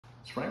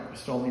Frank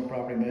with Stonelink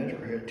Property Manager.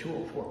 We're here at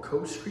 204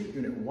 Coast Street,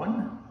 Unit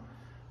 1,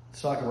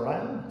 Woonsocket, Rhode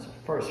Island. It's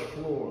a first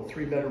floor,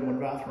 3-bedroom,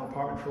 1-bathroom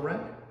apartment for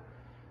rent.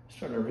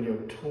 Start our video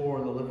tour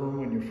of the living room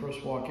when you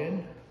first walk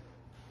in.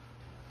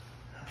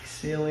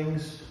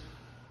 Ceilings,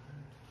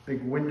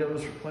 big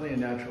windows for plenty of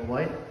natural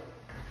light.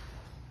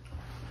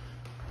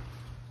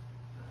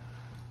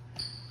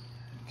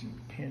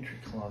 Pantry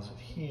closet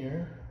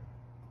here.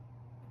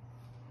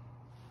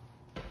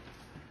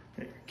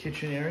 Got your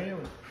kitchen area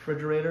with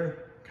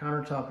refrigerator,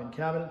 countertop and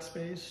cabinet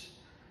space,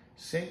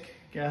 sink,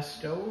 gas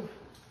stove.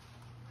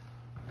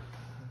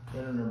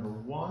 Bedroom number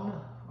 1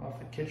 off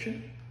the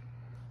kitchen,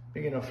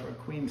 big enough for a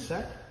queen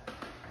set.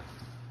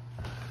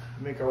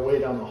 Make our way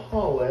down the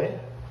hallway.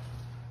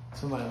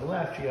 To my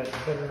left, you got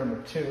bedroom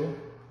number 2,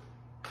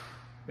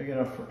 big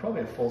enough for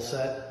probably a full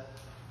set.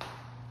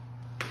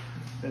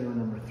 Bedroom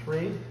number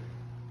 3,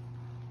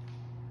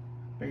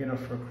 big enough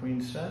for a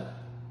queen set.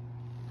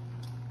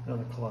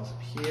 Another closet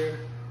here.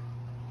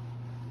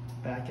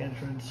 Back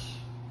entrance.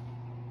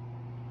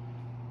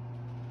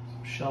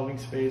 Some shelving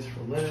space for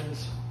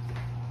linens.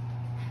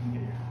 You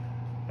get your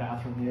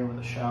bathroom here with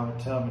a shower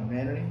tub and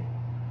vanity.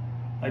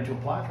 I'd like to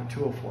apply for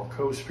 204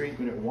 Coast Street,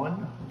 Unit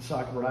 1,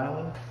 Woonsocket, Rhode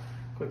Island.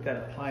 Click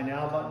that Apply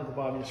Now button at the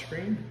bottom of your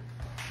screen.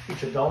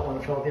 Each adult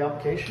want to fill out the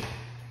application.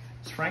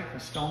 It's Frank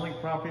with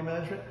Stonelink Property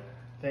Management.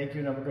 Thank you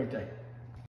and have a great day.